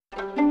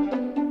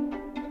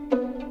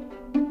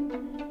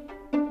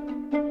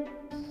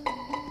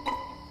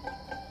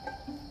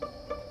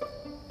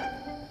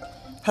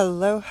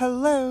Hello,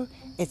 hello.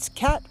 It's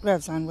Kat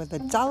Revzon with a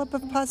dollop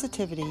of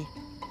positivity.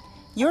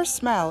 Your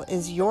smile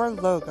is your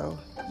logo.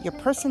 Your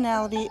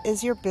personality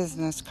is your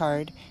business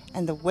card,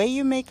 and the way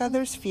you make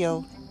others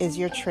feel is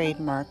your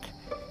trademark.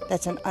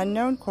 That's an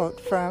unknown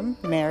quote from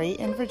Mary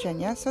in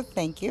Virginia, so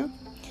thank you.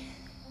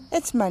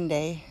 It's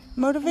Monday,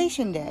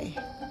 Motivation Day,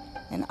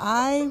 and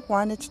I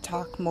wanted to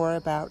talk more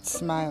about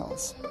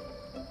smiles.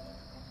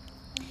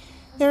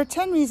 There are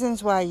 10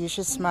 reasons why you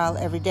should smile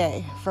every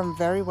day from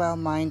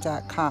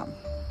verywellmind.com.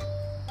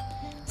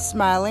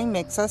 Smiling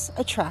makes us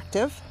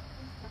attractive.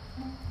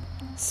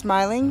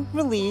 Smiling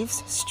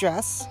relieves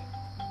stress.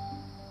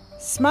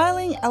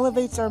 Smiling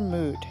elevates our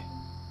mood.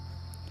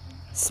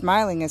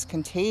 Smiling is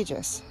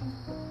contagious.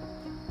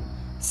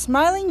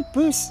 Smiling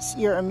boosts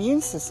your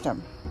immune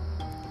system.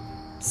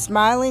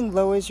 Smiling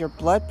lowers your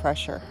blood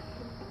pressure.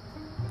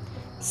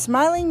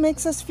 Smiling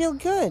makes us feel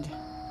good.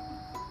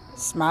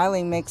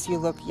 Smiling makes you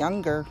look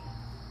younger.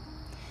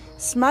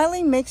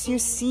 Smiling makes you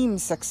seem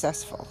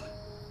successful.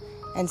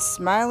 And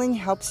smiling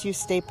helps you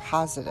stay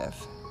positive.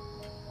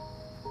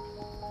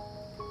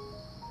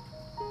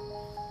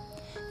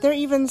 There are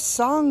even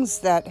songs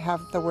that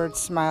have the word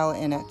smile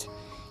in it.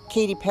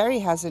 Katy Perry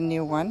has a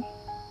new one.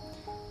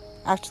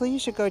 Actually, you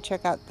should go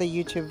check out the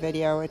YouTube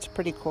video. It's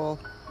pretty cool.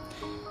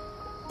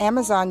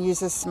 Amazon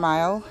uses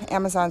Smile.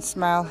 Amazon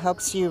Smile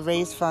helps you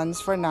raise funds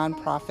for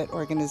nonprofit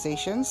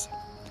organizations.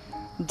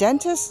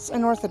 Dentists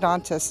and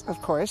orthodontists, of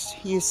course,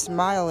 use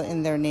Smile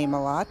in their name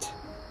a lot.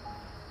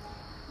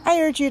 I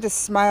urge you to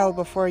smile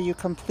before you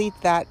complete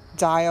that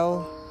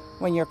dial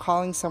when you're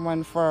calling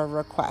someone for a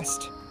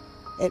request.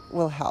 It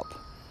will help.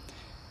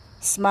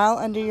 Smile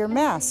under your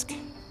mask.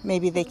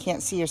 Maybe they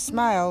can't see your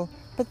smile,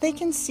 but they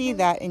can see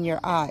that in your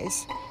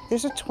eyes.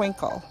 There's a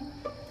twinkle.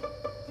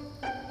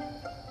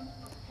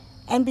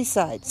 And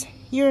besides,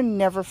 you're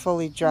never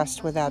fully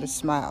dressed without a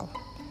smile.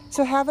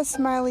 So have a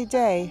smiley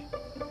day.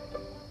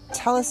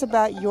 Tell us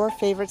about your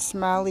favorite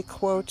smiley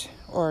quote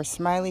or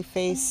smiley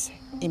face,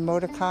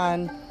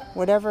 emoticon,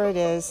 whatever it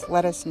is,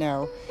 let us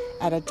know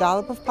at A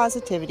Dollop of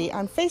Positivity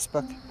on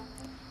Facebook.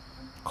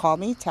 Call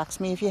me, text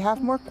me if you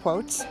have more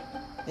quotes.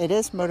 It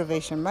is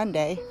Motivation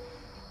Monday.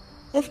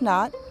 If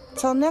not,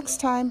 till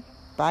next time,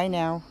 bye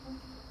now.